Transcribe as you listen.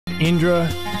Indra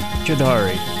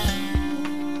Chaudhari.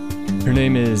 Her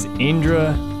name is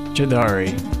Indra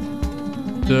Chaudhari.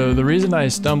 So the reason I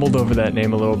stumbled over that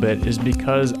name a little bit is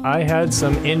because I had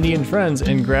some Indian friends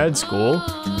in grad school,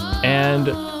 and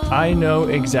I know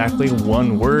exactly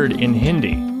one word in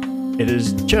Hindi. It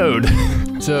is chode.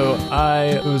 So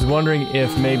I was wondering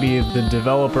if maybe the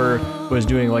developer was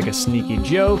doing like a sneaky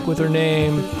joke with her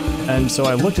name, and so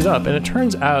I looked it up, and it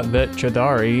turns out that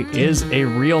Chaudhari is a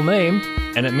real name,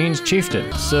 and it means chieftain.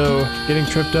 So getting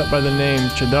tripped up by the name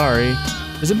Chaudhari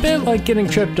is a bit like getting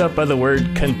tripped up by the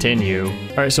word continue.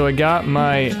 Alright, so I got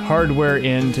my hardware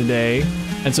in today,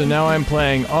 and so now I'm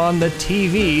playing on the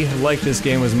TV like this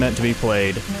game was meant to be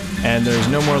played. And there's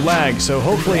no more lag, so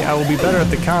hopefully I will be better at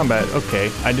the combat.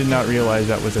 Okay, I did not realize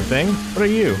that was a thing. What are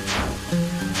you?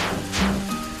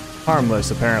 Harmless,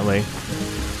 apparently.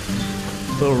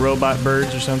 Little robot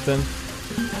birds or something.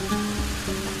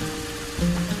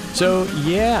 So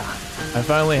yeah, I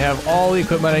finally have all the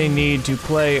equipment I need to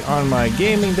play on my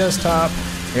gaming desktop.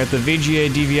 I got the VGA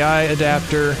DVI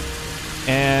adapter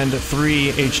and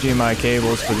 3 HDMI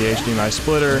cables for the HDMI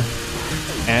splitter.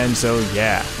 And so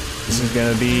yeah, this is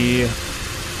gonna be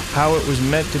how it was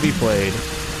meant to be played.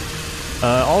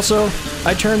 Also,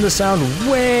 I turned the sound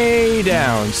way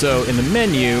down. So in the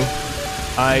menu,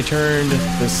 I turned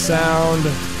the sound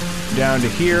down to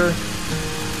here.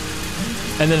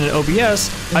 And then in OBS,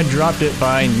 I dropped it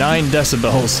by 9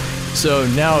 decibels. So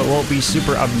now it won't be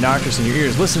super obnoxious in your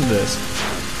ears. Listen to this.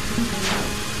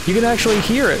 You can actually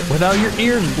hear it without your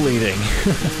ears bleeding.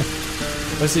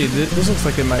 Let's see, this looks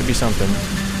like it might be something.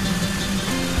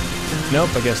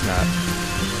 Nope, I guess not.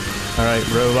 Alright,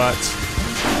 robots.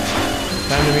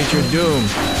 Time to meet your doom.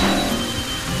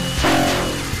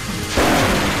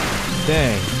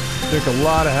 Dang. Took a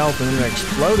lot of health and then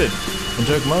exploded. And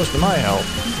took most of my health.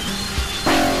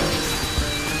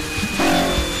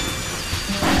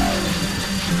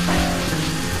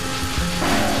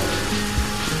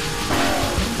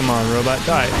 Come on, robot,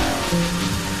 die.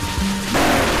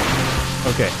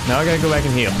 Okay, now I gotta go back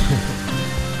and heal.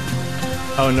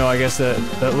 Oh no, I guess that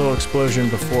little explosion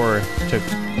before took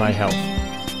my health.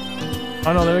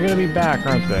 Oh no, they're gonna be back,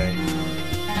 aren't they?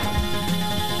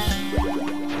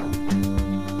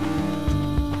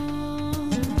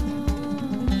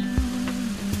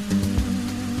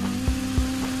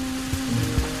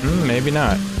 Maybe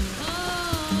not.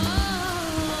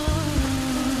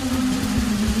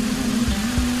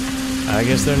 I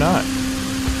guess they're not.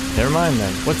 Never mind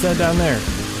then. What's that down there?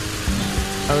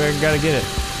 Oh, I gotta get it.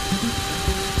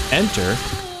 Enter?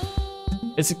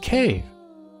 It's a cave.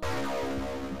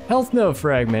 Health node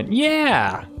fragment.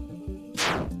 Yeah!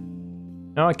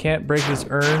 No, I can't break this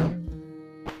urn.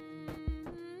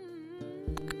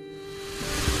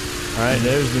 Alright,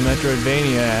 there's the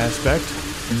Metroidvania aspect.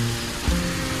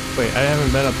 Wait, I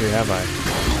haven't been up here, have I?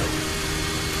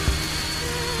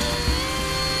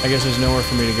 I guess there's nowhere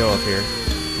for me to go up here.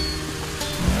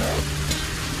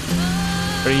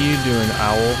 What are you doing,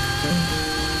 owl?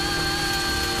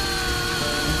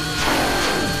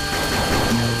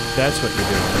 That's what you're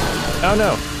doing. Oh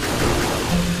no!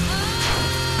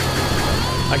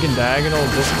 I can diagonal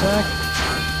this attack?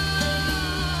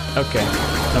 Okay,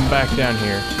 I'm back down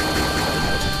here.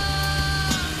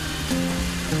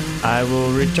 I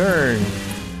will return.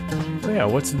 Oh yeah,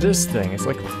 what's this thing? It's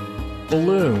like a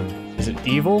balloon. Is it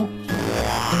evil?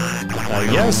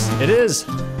 Yes, it is!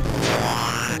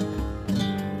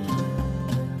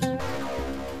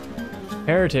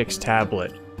 Heretics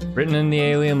Tablet, written in the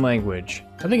alien language.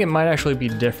 I think it might actually be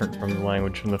different from the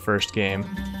language from the first game.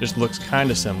 Just looks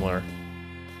kinda similar.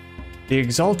 The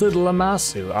exalted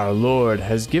Lamassu, our lord,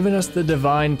 has given us the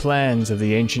divine plans of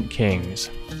the ancient kings.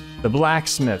 The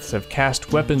blacksmiths have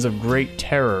cast weapons of great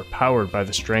terror powered by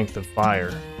the strength of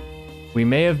fire. We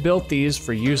may have built these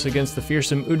for use against the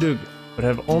fearsome Udug, but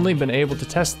have only been able to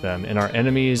test them in our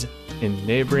enemies in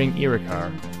neighboring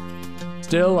Irakar.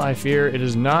 Still, I fear it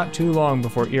is not too long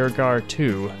before Irakar,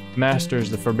 too, masters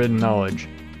the forbidden knowledge.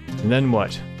 And then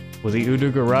what? Will the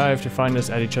Udug arrive to find us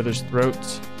at each other's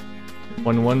throats?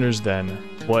 One wonders then,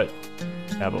 what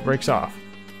tablet breaks off.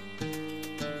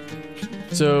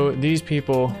 So, these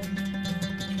people,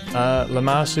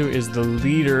 Lamassu is the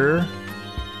leader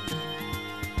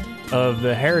of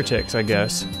the heretics, I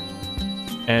guess.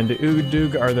 And the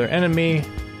Udug are their enemy,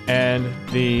 and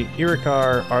the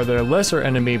Irakar are their lesser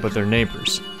enemy, but their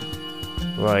neighbors.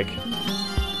 Like,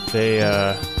 they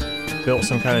built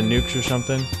some kind of nukes or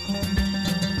something.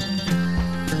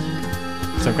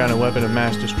 Some kind of weapon of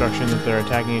mass destruction that they're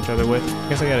attacking each other with. I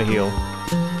guess I gotta heal.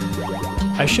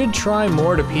 I should try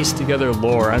more to piece together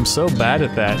lore. I'm so bad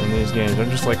at that in these games.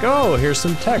 I'm just like, oh, here's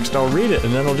some text, I'll read it,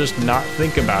 and then I'll just not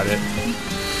think about it.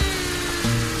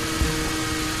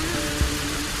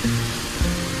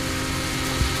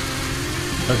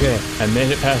 Okay, I made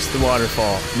it past the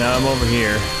waterfall. Now I'm over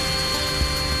here.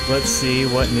 Let's see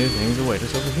what new things await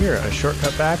us over here. A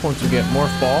shortcut back once we get more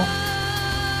fall.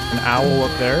 An owl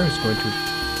up there is going to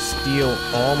steal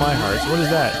all my hearts. What is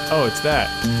that? Oh, it's that.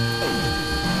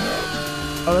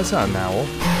 Oh, that's not an owl.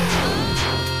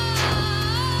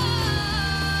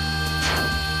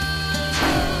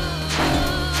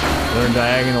 Learn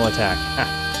diagonal attack. Ha.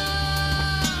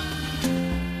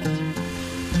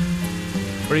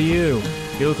 What are you?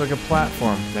 You look like a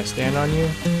platform. Can I stand on you?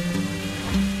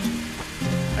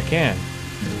 I can.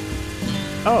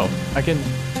 Oh, I can.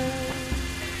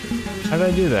 How did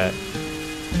I do that?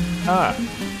 Ah.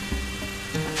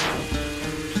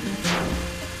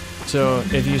 So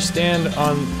if you stand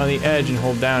on the edge and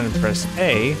hold down and press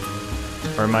A,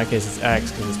 or in my case it's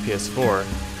X because it's PS4,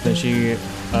 then she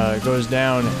goes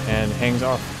down and hangs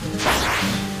off.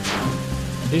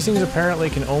 These things apparently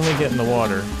can only get in the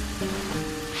water.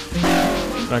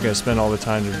 I'm not gonna spend all the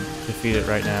time to defeat it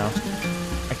right now.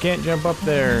 I can't jump up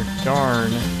there,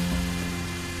 darn.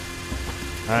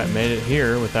 Alright, made it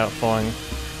here without falling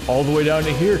all the way down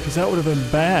to here, because that would have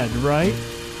been bad, right?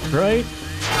 Right?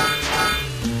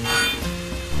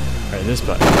 Alright, this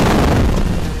button.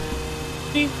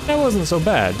 See, that wasn't so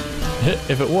bad.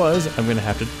 If it was, I'm gonna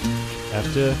have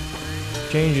to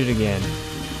change it again.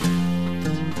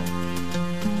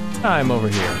 I'm over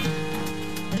here.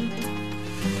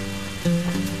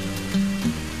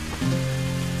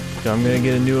 So I'm gonna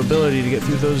get a new ability to get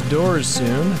through those doors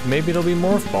soon. Maybe it'll be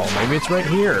Morph Ball. Maybe it's right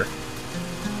here.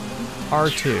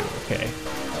 R2, okay.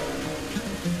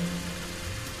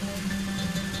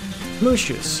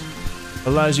 Lucius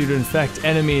allows you to infect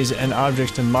enemies and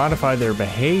objects to modify their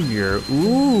behavior.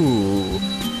 Ooh.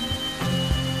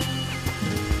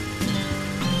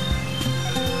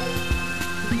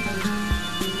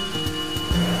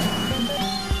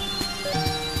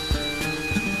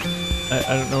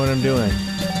 I don't know what I'm doing.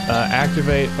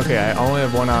 Activate. Okay, I only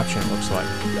have one option, looks like.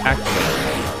 Activate.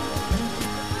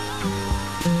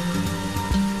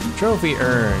 Trophy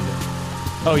earned.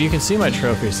 Oh, you can see my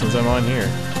trophy since I'm on here.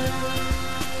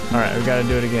 Alright, we gotta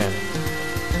do it again.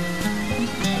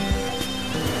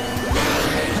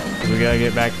 We gotta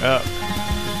get back up.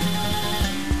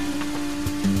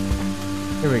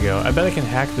 Here we go. I bet I can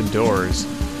hack the doors.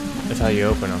 That's how you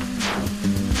open them.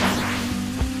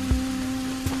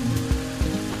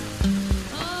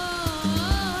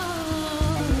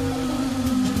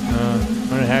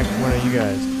 I'm gonna hack one of you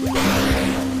guys.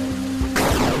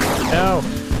 No!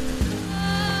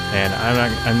 Man,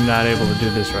 I'm not able to do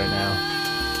this right now.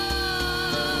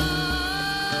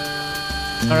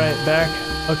 Alright, back.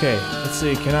 Okay, let's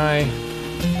see, can I...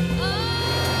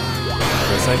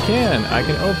 Yes, I can. I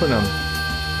can open them.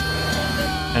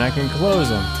 And I can close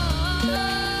them.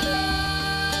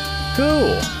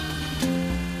 Cool!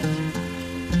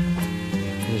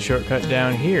 There's a shortcut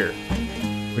down here,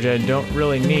 which I don't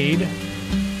really need,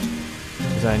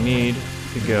 because I need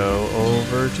to go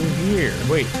over to here.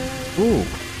 Wait. Ooh.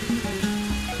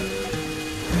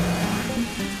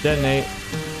 Detonate.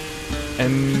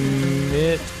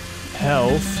 Emit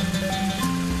health.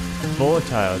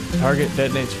 Volatile. Target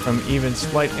detonates from even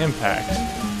slight impacts.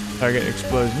 Target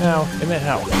explodes now. Emit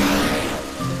health.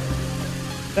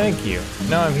 Thank you.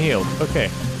 Now I'm healed. Okay.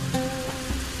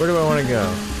 Where do I want to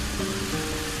go?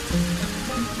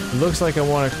 It looks like I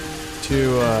want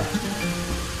to,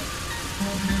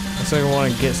 looks like I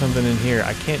want to get something in here.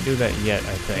 I can't do that yet,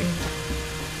 I think.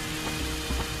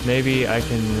 Maybe I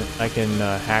can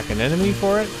hack an enemy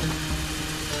for it?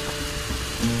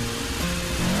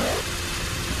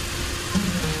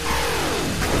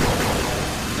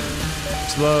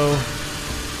 Slow.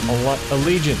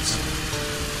 Allegiance.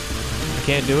 I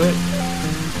can't do it?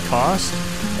 Cost?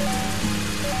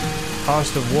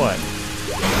 Cost of what?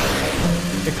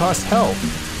 It costs health.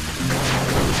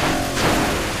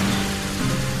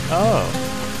 Oh.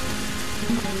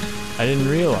 I didn't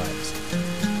realize.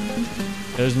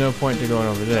 There's no point to going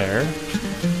over there.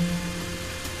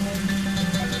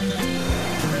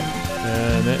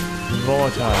 And it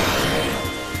volatile.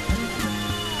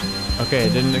 Okay,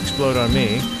 it didn't explode on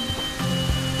me.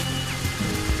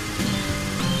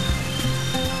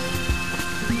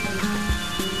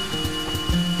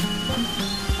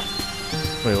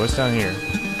 Wait, what's down here?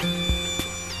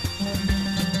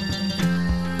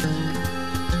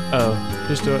 Oh,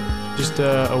 just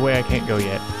a way I can't go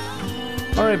yet.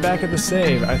 Alright, back at the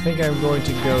save. I think I'm going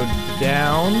to go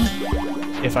down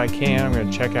if I can, I'm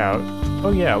gonna check out.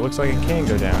 Oh yeah, it looks like it can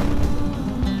go down.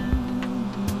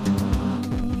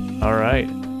 All right,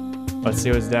 let's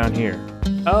see what's down here.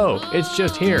 Oh, it's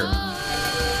just here.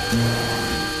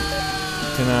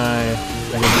 Can I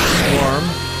can swarm?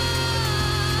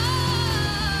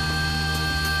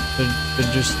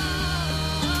 They're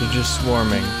just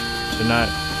swarming. They're not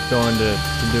going to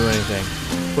do anything.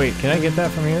 Wait, can I get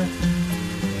that from here?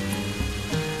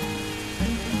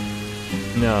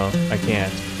 No, I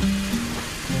can't.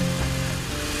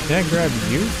 Can I grab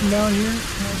you from down here?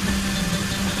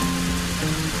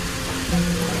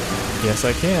 Yes,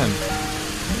 I can.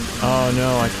 Oh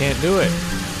no, I can't do it.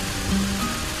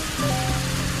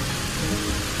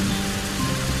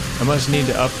 I must need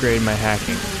to upgrade my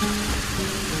hacking.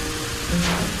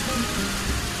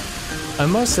 I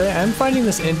must say, I'm finding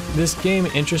this game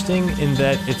interesting in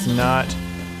that it's not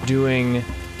doing,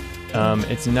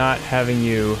 it's not having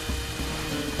you,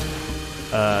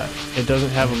 it doesn't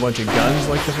have a bunch of guns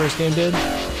like the first game did.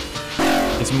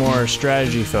 It's more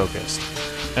strategy focused,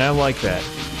 and I like that.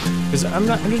 Because I'm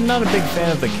just not a big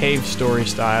fan of the cave story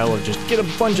style of just get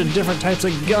a bunch of different types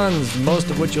of guns, most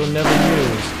of which you'll never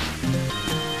use.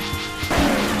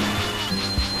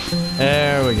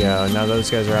 There we go. Now those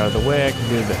guys are out of the way, I can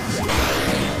do this.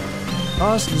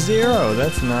 Cost 0,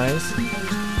 that's nice.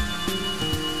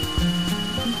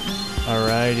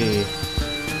 Alrighty.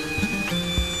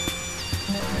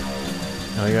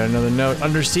 Now we got another note.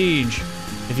 Under siege.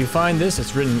 If you find this,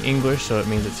 it's written in English, so it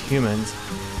means it's humans.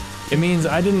 It means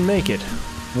I didn't make it.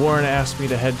 Warren asked me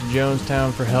to head to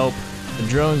Jonestown for help. The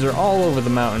drones are all over the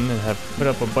mountain and have put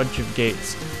up a bunch of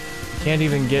gates. You can't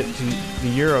even get to the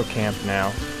Euro camp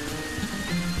now.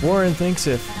 Warren thinks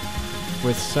if,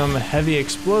 with some heavy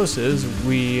explosives,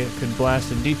 we could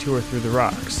blast a detour through the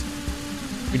rocks.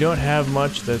 We don't have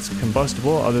much that's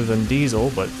combustible other than diesel,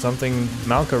 but something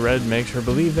Malka read makes her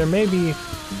believe there may be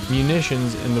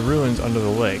munitions in the ruins under the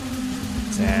lake.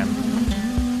 Sam.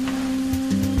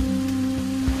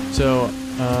 So,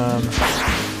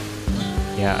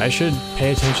 yeah, I should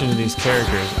pay attention to these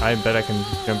characters. I bet I can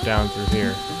jump down through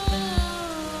here.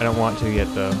 I don't want to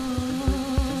yet, though.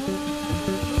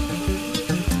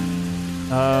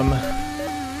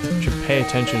 Should pay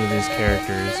attention to these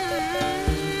characters.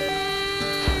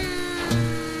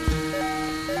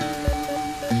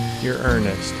 You're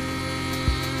earnest.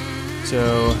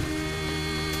 So,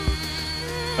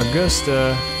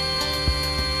 Augusta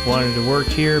wanted to work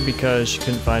here because she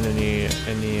couldn't find any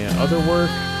other work.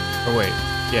 Oh wait,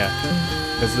 yeah,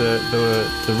 because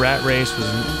the rat race was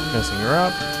messing her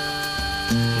up.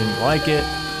 She didn't like it.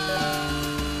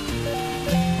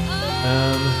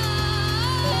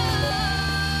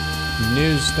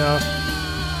 News stuff.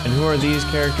 And who are these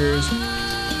characters?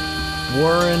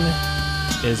 Warren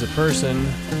is a person.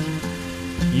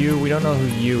 You, we don't know who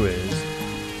you is.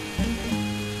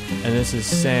 And this is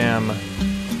Sam.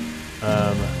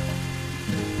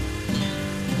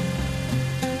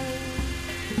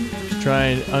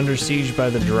 Trying under siege by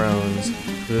the drones.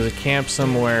 There's a camp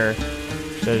somewhere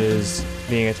that is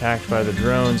being attacked by the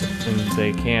drones, and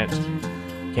they can't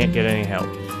get any help.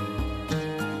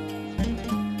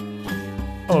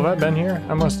 Oh, have I been here?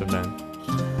 I must have been.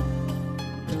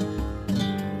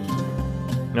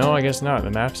 No, I guess not.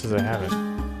 The map says I haven't.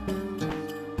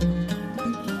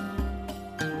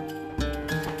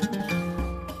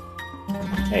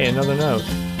 Hey, another note.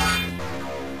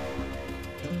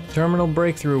 Terminal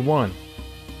Breakthrough 1.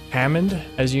 Hammond,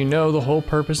 as you know, the whole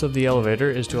purpose of the elevator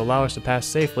is to allow us to pass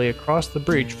safely across the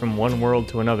breach from one world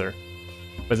to another.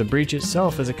 But the breach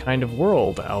itself is a kind of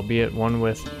world, albeit one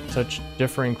with such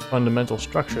differing fundamental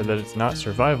structure that it's not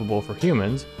survivable for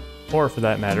humans, or for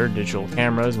that matter, digital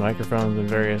cameras, microphones, and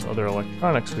various other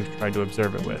electronics we've tried to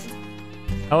observe it with.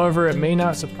 However, it may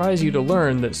not surprise you to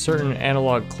learn that certain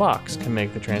analog clocks can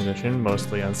make the transition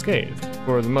mostly unscathed.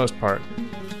 For the most part,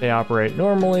 they operate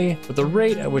normally, but the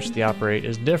rate at which they operate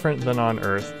is different than on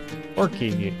Earth, or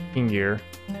Kingir,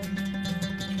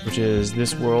 which is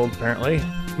this world apparently.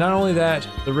 Not only that,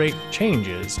 the rate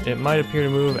changes. It might appear to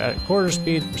move at quarter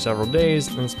speed for several days,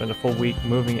 then spend a full week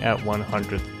moving at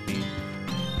 100th speed.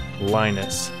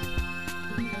 Linus.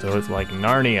 So it's like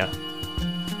Narnia.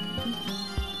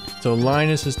 So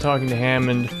Linus is talking to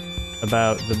Hammond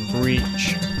about the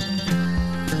breach.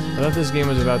 I thought this game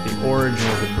was about the origin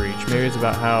of the breach. Maybe it's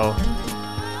about how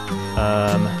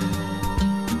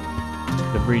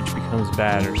the breach becomes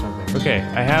bad or something. Okay,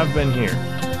 I have been here.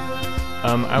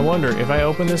 I wonder, if I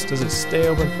open this, does it stay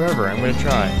open forever? I'm gonna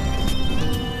try.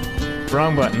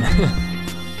 Wrong button.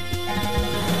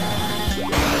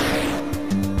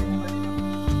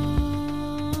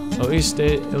 At least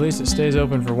it stays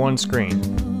open for one screen.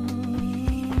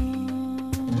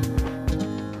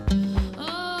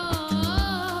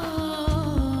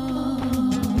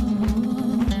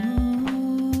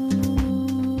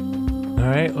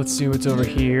 Alright, let's see what's over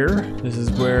here. This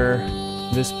is where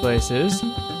this place is.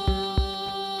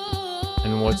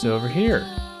 And what's over here?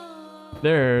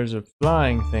 There's a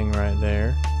flying thing right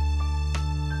there.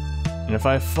 And if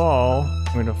I fall,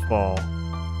 I'm gonna fall.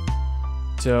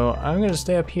 So I'm gonna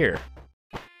stay up here.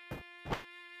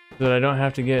 So that I don't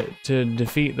have to get to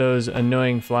defeat those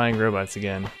annoying flying robots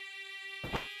again.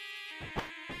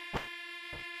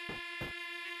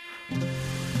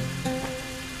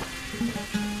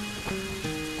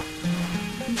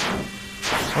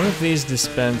 I wonder if these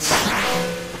dispense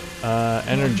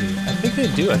energy. I think they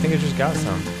do. I think I just got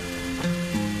some.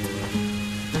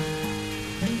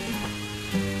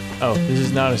 Oh, this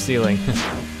is not a ceiling.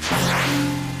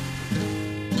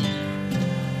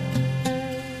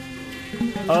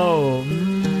 Oh,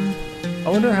 I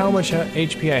wonder how much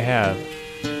HP I have.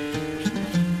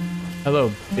 Hello,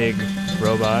 big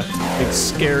robot. Big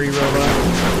scary robot.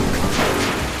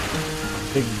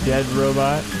 Big dead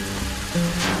robot.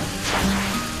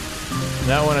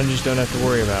 That one I just don't have to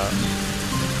worry about.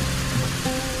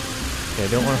 Okay, I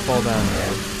don't want to fall down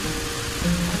there.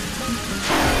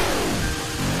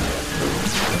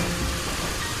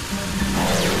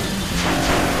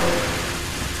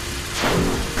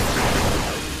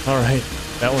 Alright,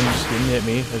 that one just didn't hit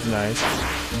me. That's nice.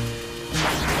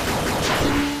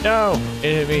 No!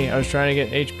 It hit me. I was trying to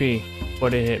get HP,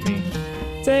 but it hit me.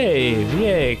 Save!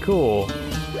 Yay, cool.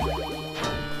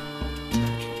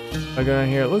 If I go down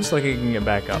here, it looks like I can get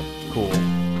back up. Cool.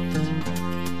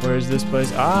 Where is this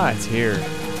place? Ah, it's here.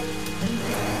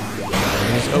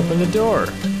 Just open the door.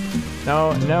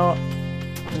 Now,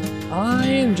 I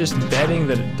am just betting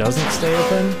that it doesn't stay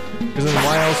open, because then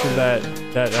why else would that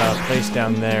place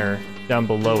down there, down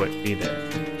below it, be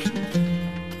there?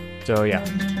 So yeah.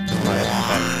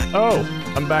 Oh,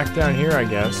 I'm back down here, I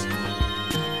guess.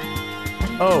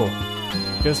 Oh,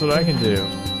 guess what I can do?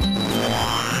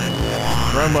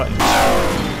 Run button.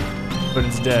 But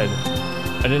it's dead.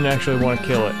 I didn't actually want to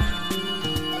kill it.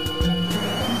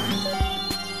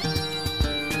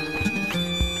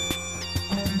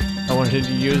 I wanted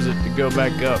to use it to go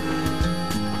back up.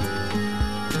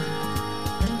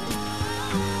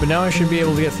 But now I should be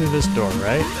able to get through this door,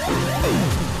 right?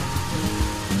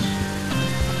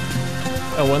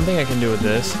 Oh, one thing I can do with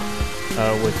this,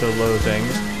 with the low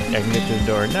things, I can get to the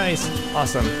door. Nice!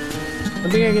 Awesome. One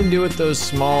thing I can do with those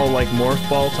small, like, morph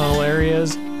ball tunnel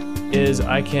areas is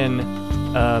I can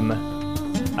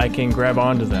grab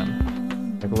onto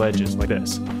them. Like ledges, like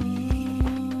this.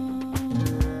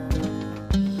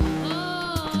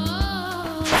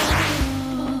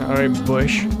 Alright,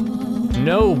 bush.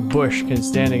 No bush can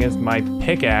stand against my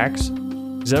pickaxe,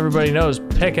 because everybody knows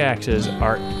pickaxes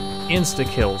are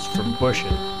insta-kills for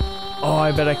bushes. Oh,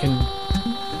 I bet I can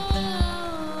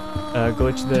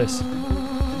glitch this.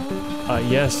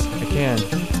 Yes, I can.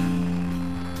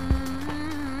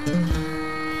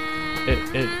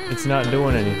 It's not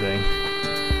doing anything.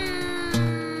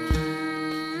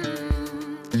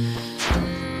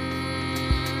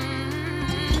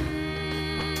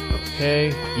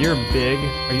 Okay, you're big.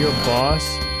 Are you a boss?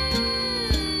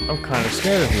 I'm kind of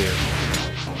scared of you.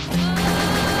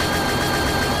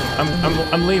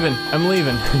 I'm leaving. I'm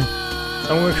leaving.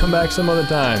 I'm gonna come back some other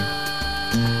time.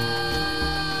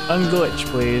 Unglitch,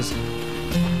 please.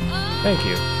 Thank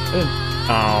you.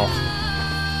 Oh.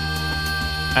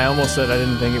 I almost said I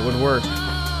didn't think it would work.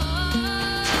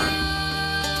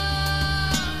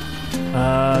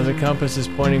 The compass is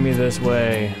pointing me this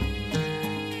way.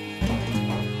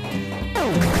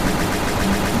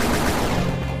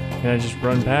 Can I just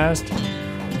run past?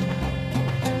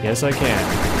 Yes, I can.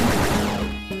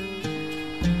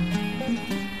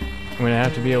 I'm gonna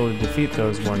have to be able to defeat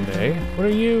those one day. What are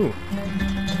you?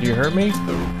 Do you hurt me?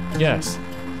 Yes.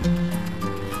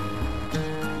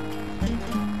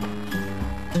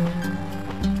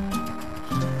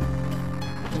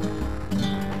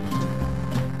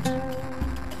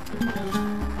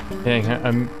 Dang,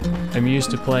 I'm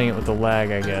used to playing it with the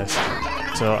lag, I guess.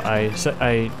 So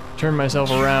I turn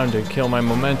myself around to kill my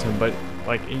momentum, but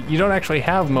like you don't actually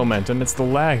have momentum. It's the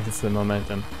lag that's the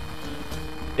momentum.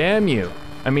 Damn you!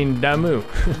 I mean, Damu.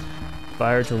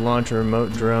 Fire to launch a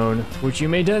remote drone, which you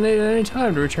may detonate at any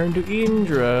time to return to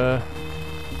Indra.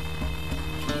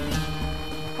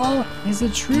 Oh, is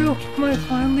it true? Am I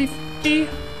finally free?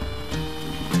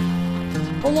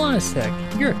 Hold on a sec.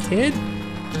 You're a kid?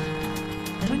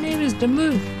 My name is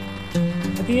Damu.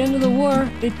 At the end of the war,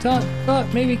 they thought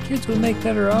maybe kids would make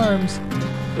better arms.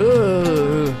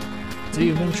 Ugh. So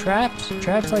you've been trapped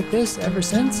like this ever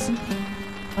since?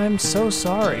 I'm so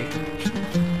sorry.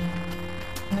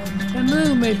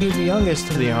 Damu may be the youngest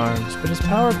of the arms, but his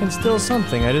power can still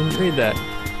something. I didn't read that.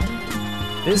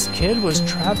 This kid was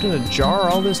trapped in a jar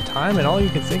all this time and all you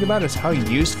can think about is how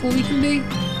useful he can be?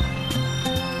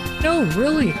 No,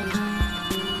 really.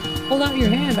 Hold out your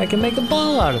hand, I can make a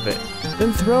ball out of it.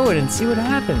 Then throw it and see what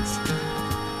happens.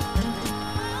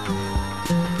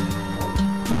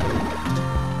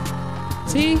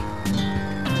 See?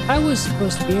 I was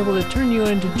supposed to be able to turn you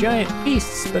into giant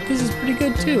beasts, but this is pretty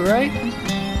good too, right?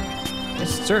 It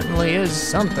certainly is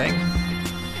something.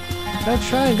 Now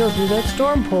try and go through that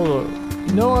storm portal.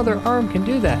 No other arm can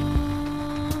do that.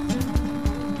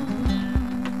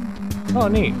 Oh,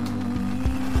 neat.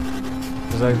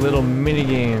 There's like little mini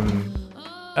game.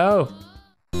 Oh,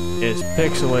 it's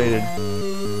pixelated.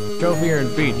 Trophy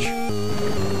and beach.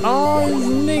 Oh, this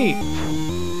is neat.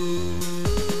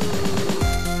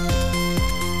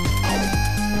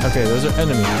 Okay, those are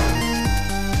enemies.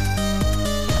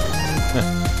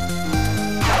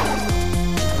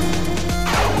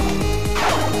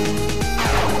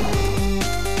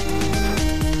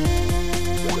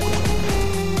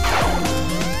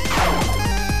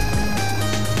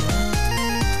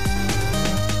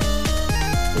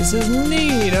 This is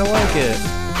neat, I like it.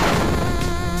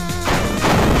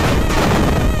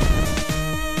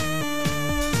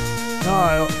 No,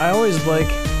 I always like,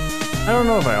 I don't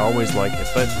know if I always like it,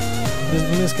 but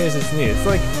in this case it's neat. It's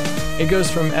like, it goes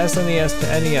from SNES to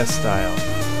NES style.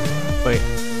 Wait.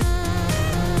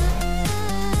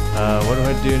 What do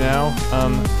I do now?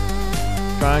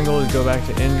 Triangle is go back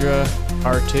to Indra,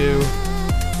 R2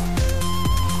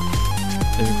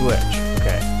 is glitch,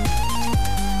 okay.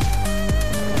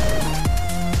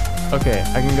 Okay,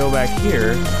 I can go back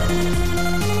here.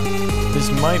 This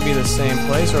might be the same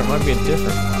place, or it might be a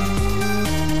different one.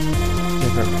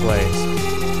 Different place.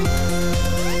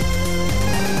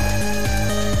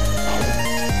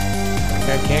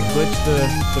 Okay, I can't glitch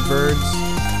the birds.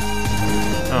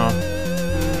 Oh.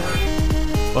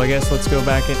 Well, I guess let's go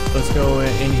back in. Let's go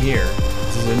in here.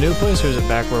 This is a new place, or is it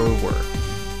back where we were?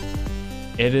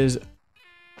 It is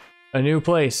a new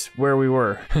place where we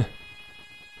were.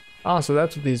 Oh, so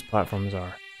that's what these platforms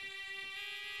are.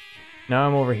 Now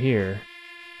I'm over here.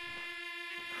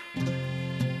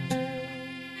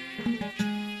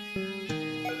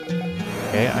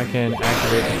 Okay, I can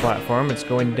activate the platform. It's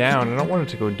going down. I don't want it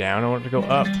to go down. I want it to go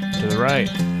up to the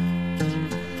right.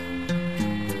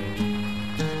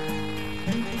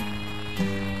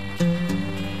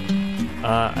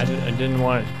 I didn't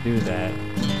want it to do that.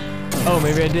 Oh,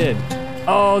 maybe I did.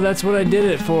 Oh, that's what I did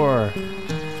it for.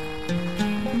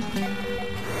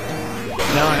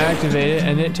 Now I activate it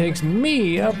and it takes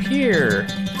me up here.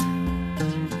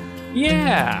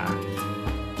 Yeah.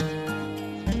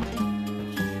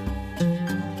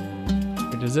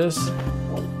 Wait, does this?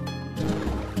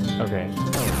 Okay.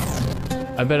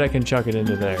 I bet I can chuck it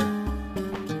into there.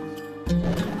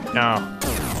 No.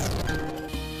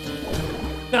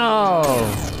 No.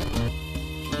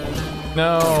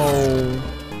 No.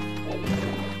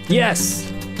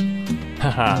 Yes.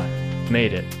 Haha.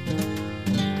 Made it.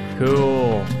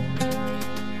 Cool.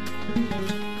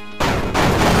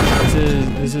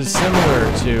 This is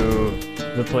similar to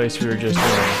the place we were just in.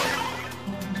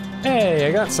 Hey,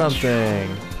 I got something.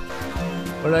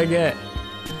 What did I get?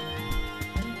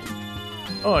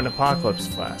 Oh, an apocalypse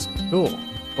flask. Cool.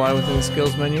 Fly within the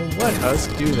skills menu. Let us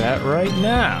do that right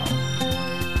now.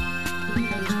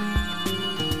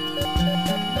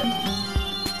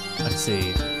 Let's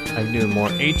see. I can do more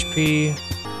HP.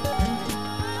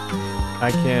 I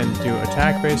can do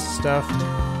attack-based stuff.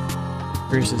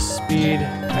 Increases speed.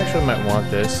 Actually, I might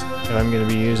want this if I'm going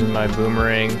to be using my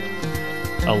boomerang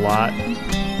a lot.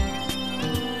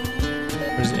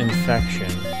 There's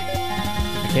infection.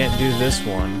 I can't do this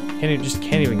one. Just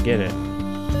can't even get it.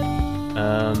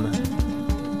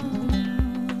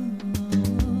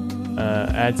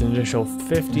 Adds an additional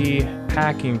 50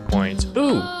 hacking points.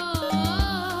 Ooh!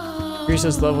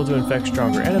 Increases level to infect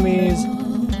stronger enemies.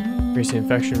 Increase the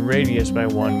infection radius by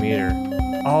 1 meter.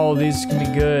 Oh, these can be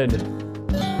good.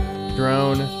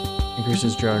 Drone.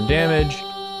 Increases drone damage.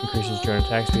 Increases drone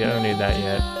attack speed. I don't need that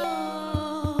yet.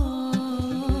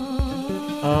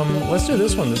 Let's do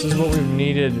this one. This is what we've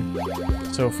needed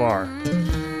so far.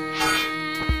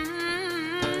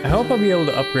 I hope I'll be able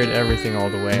to upgrade everything all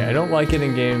the way. I don't like it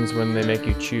in games when they make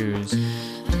you choose.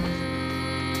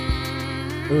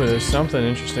 Ooh, there's something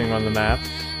interesting on the map.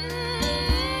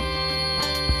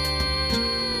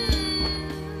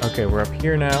 Okay, we're up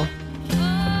here now,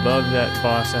 above that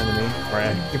boss enemy.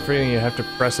 Right, I keep forgetting you have to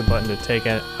press a button to take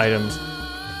items.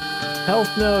 Health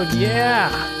node, yeah!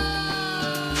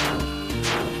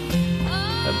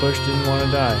 That bush didn't want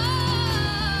to die.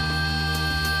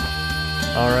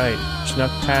 Alright,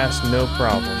 snuck past, no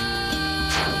problem.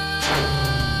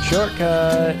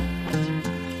 shortcut.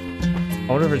 I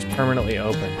wonder if it's permanently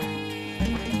open.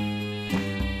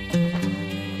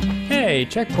 Hey,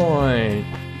 checkpoint.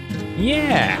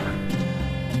 Yeah.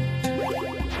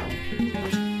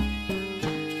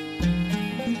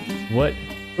 What?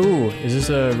 Ooh, is this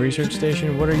a research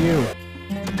station? What are you?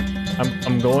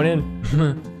 I'm going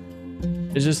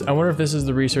in. Is this? I wonder if this is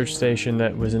the research station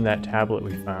that was in that tablet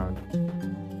we found.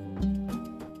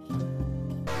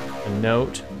 A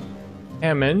note.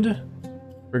 Hammond.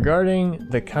 Regarding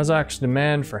the Kazakhs'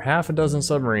 demand for half a dozen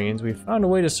submarines, we found a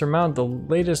way to surmount the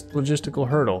latest logistical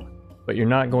hurdle, but you're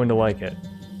not going to like it.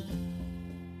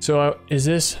 So is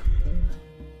this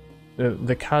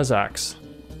the Kazakhs?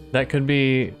 That could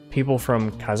be people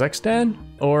from Kazakhstan,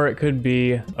 or it could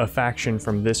be a faction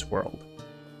from this world.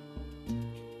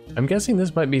 I'm guessing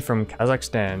this might be from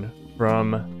Kazakhstan,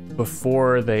 from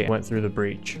before they went through the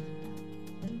breach.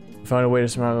 We found a way to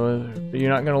surmount it, but you're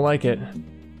not going to like it.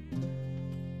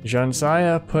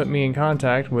 Jansaya put me in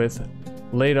contact with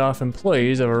laid-off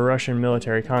employees of a Russian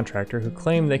military contractor who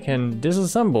claim they can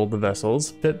disassemble the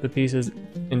vessels, fit the pieces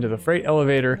into the freight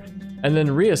elevator, and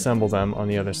then reassemble them on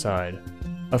the other side.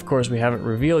 Of course, we haven't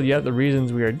revealed yet the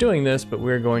reasons we are doing this, but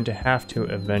we're going to have to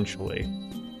eventually.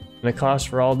 And the cost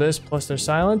for all this, plus their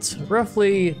silence,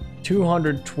 roughly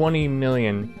 220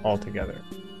 million altogether.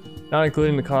 Not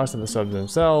including the cost of the subs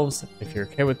themselves. If you're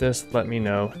okay with this, let me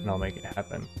know and I'll make it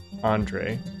happen.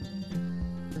 Andre.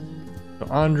 So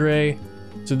Andre,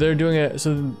 so they're doing it,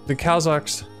 so the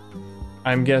Kazakhs,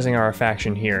 I'm guessing, are a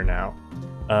faction here now.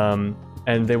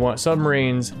 And they want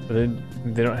submarines, but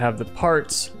they don't have the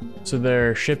parts, so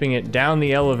they're shipping it down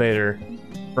the elevator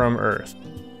from Earth.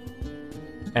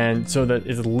 And so that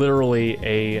is literally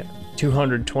a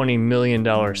 $220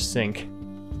 million sink.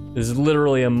 This is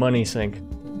literally a money sink.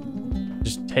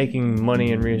 Just taking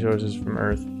money and resources from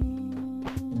Earth.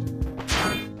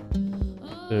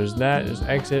 There's that, there's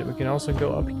exit. We can also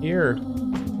go up here.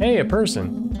 Hey, a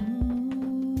person.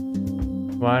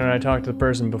 Why don't I talk to the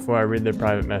person before I read their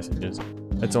private messages?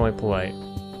 That's only polite.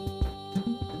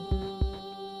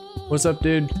 What's up,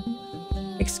 dude?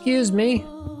 Excuse me?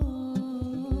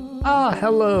 Ah,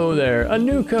 hello there, a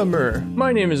newcomer.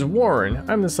 My name is Warren.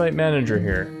 I'm the site manager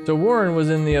here. So Warren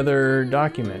was in the other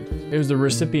document. It was the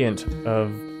recipient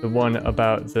of the one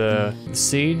about the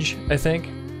siege, I think.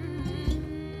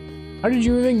 How did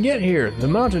you even get here? The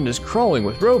mountain is crawling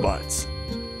with robots.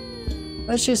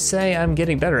 Let's just say I'm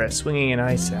getting better at swinging an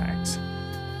ice axe.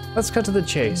 Let's cut to the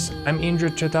chase. I'm Indra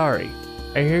Chaudhari.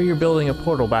 I hear you're building a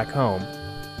portal back home.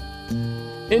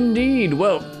 Indeed,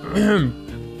 well,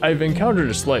 I've encountered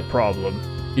a slight problem.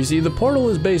 You see, the portal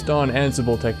is based on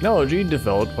Ansible technology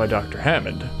developed by Dr.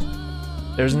 Hammond.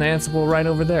 There's an Ansible right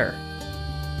over there.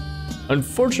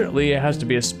 Unfortunately, it has to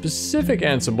be a specific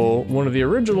Ansible, one of the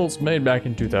originals made back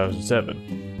in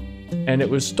 2007. And it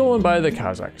was stolen by the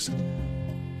Kazakhs.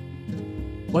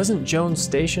 Wasn't Jones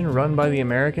Station run by the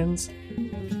Americans?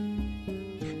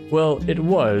 Well, it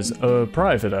was a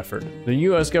private effort. The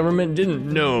US government didn't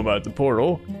know about the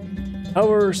portal.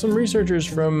 However, some researchers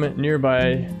from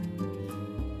nearby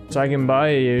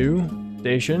Sagambayu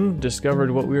Station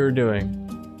discovered what we were doing.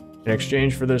 In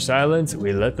exchange for their silence,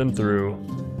 we let them through.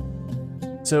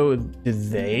 So, do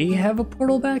they have a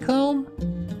portal back home?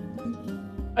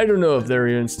 I don't know if they're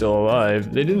even still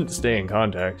alive. They didn't stay in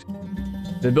contact.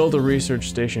 They built a research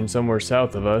station somewhere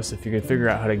south of us if you could figure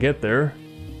out how to get there.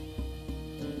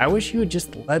 I wish you had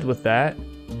just led with that.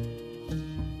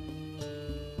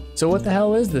 So what the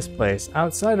hell is this place?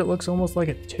 Outside it looks almost like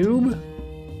a tube?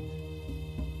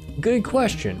 Good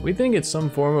question. We think it's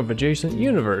some form of adjacent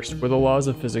universe where the laws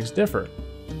of physics differ.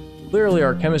 Clearly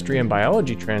our chemistry and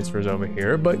biology transfers over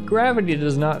here, but gravity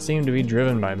does not seem to be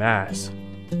driven by mass.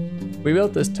 We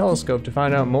built this telescope to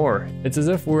find out more. It's as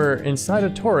if we're inside a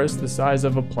torus the size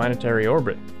of a planetary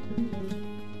orbit.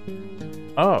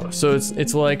 Oh, so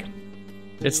it's like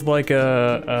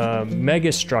a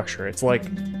mega structure. It's like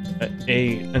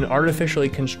an artificially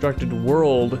constructed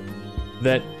world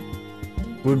that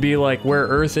would be like where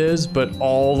Earth is, but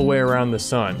all the way around the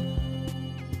sun.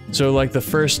 So like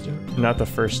not the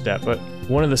first step, but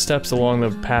one of the steps along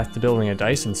the path to building a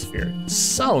Dyson sphere.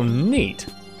 So neat.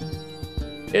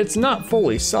 It's not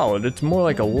fully solid, it's more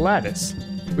like a lattice.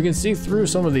 We can see through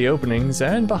some of the openings,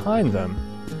 and behind them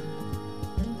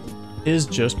is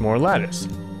just more lattice.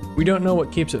 We don't know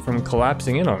what keeps it from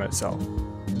collapsing in on itself.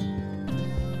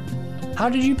 How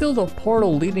did you build a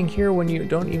portal leading here when you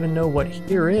don't even know what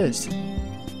here is?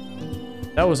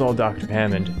 That was all Dr.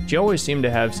 Hammond. She always seemed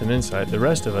to have some insight the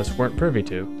rest of us weren't privy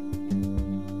to.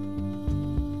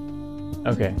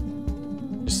 Okay.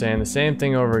 Just saying the same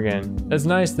thing over again. It's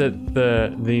nice that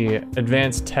the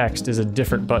advanced text is a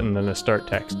different button than the start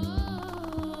text.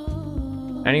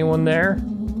 Anyone there?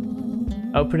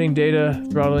 Outputting data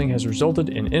throttling has resulted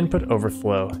in input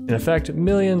overflow. In effect,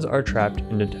 millions are trapped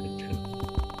in detention.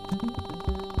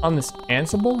 On this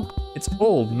Ansible? It's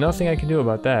old, nothing I can do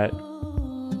about that.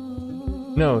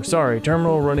 No, sorry,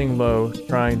 terminal running low,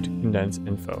 trying to condense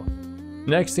info.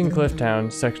 Next in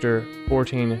Clifftown, sector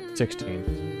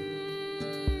 1416.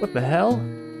 What the hell?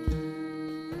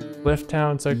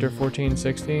 Clifftown, sector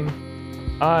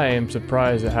 1416? I am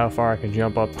surprised at how far I can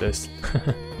jump up this.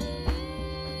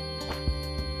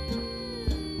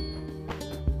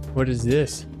 What is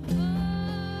this?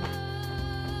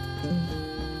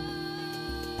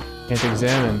 Can't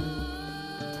examine.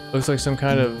 Looks like some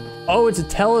kind of... Oh, it's a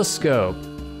telescope!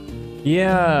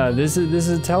 Yeah, this is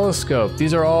a telescope.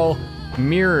 These are all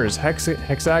mirrors,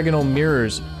 hexagonal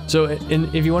mirrors. So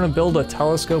if you want to build a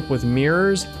telescope with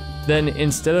mirrors, then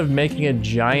instead of making a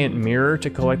giant mirror to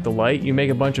collect the light, you make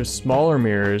a bunch of smaller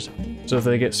mirrors. So if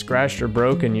they get scratched or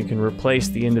broken, you can replace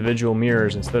the individual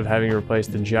mirrors instead of having to replace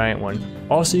the giant one.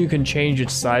 Also, you can change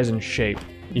its size and shape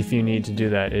if you need to do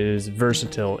that. It is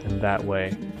versatile in that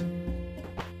way.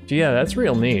 So yeah, that's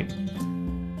real neat.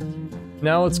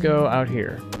 Now let's go out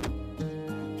here.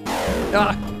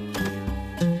 Ah!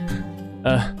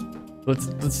 Let's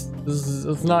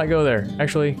not go there.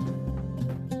 Actually,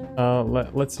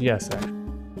 let's yes. Actually.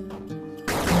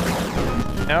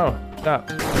 Ow! Stop!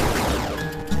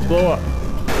 Blow up!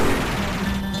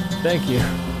 Thank you.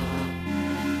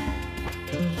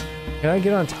 Can I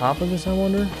get on top of this? I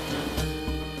wonder.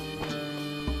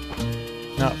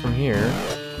 Not from here.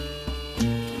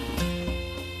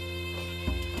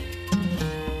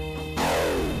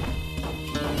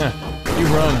 You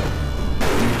run.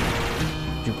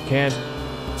 You can't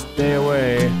stay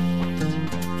away. I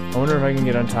wonder if I can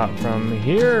get on top from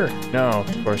here? No,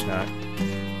 of course not.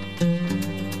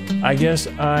 I guess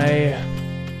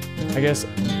this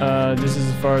is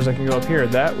as far as I can go up here.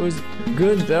 That was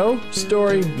good though.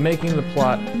 Story making the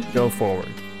plot go forward.